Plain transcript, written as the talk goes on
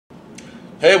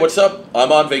Hey, what's up?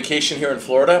 I'm on vacation here in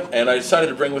Florida, and I decided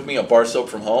to bring with me a bar soap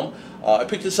from home. I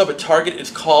picked this up at Target.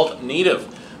 It's called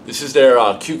Native. This is their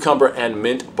cucumber and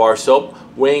mint bar soap,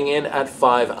 weighing in at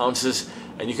 5 ounces,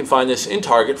 and you can find this in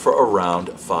Target for around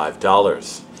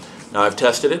 $5. Now, I've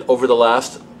tested it over the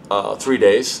last 3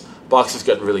 days. Box has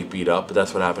gotten really beat up, but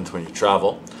that's what happens when you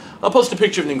travel. I'll post a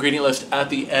picture of the ingredient list at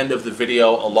the end of the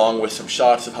video, along with some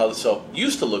shots of how the soap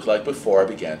used to look like before I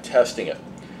began testing it.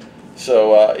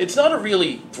 So it's not a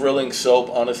really thrilling soap.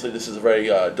 Honestly, this is a very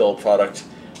dull product.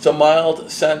 It's a mild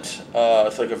scent.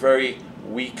 It's like a very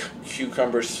weak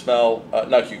cucumber smell.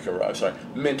 Not cucumber, I'm sorry,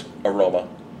 mint aroma.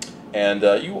 And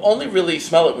you only really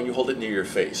smell it when you hold it near your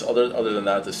face. Other than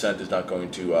that, the scent is not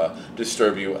going to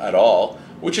disturb you at all,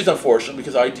 which is unfortunate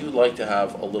because I do like to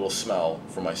have a little smell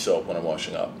for my soap when I'm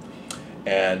washing up.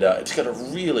 And it's got a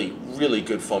really, really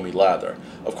good foamy lather.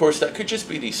 Of course, that could just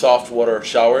be the soft water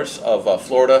showers of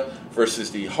Florida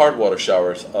versus the hard water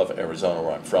showers of Arizona,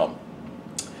 where I'm from.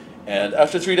 And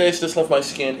after 3 days, this left my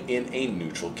skin in a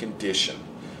neutral condition.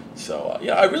 So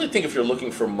yeah, I really think if you're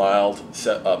looking for mild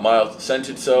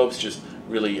scented soaps, just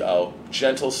really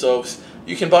gentle soaps,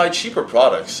 you can buy cheaper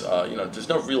products. There's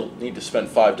no real need to spend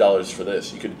 $5 for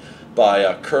this. You could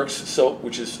buy Kirk's soap,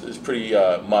 which is pretty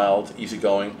mild,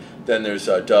 easygoing. Then there's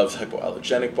Dove's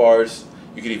hypoallergenic bars.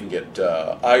 You could even get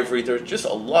Ivory. There's just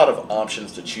a lot of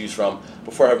options to choose from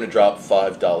before having to drop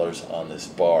 $5 on this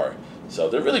bar. So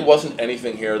there really wasn't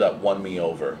anything here that won me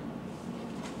over,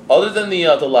 other than the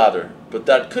lather. But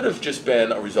that could have just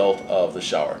been a result of the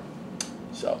shower.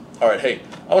 So, all right, hey,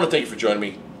 I want to thank you for joining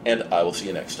me, and I will see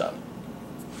you next time.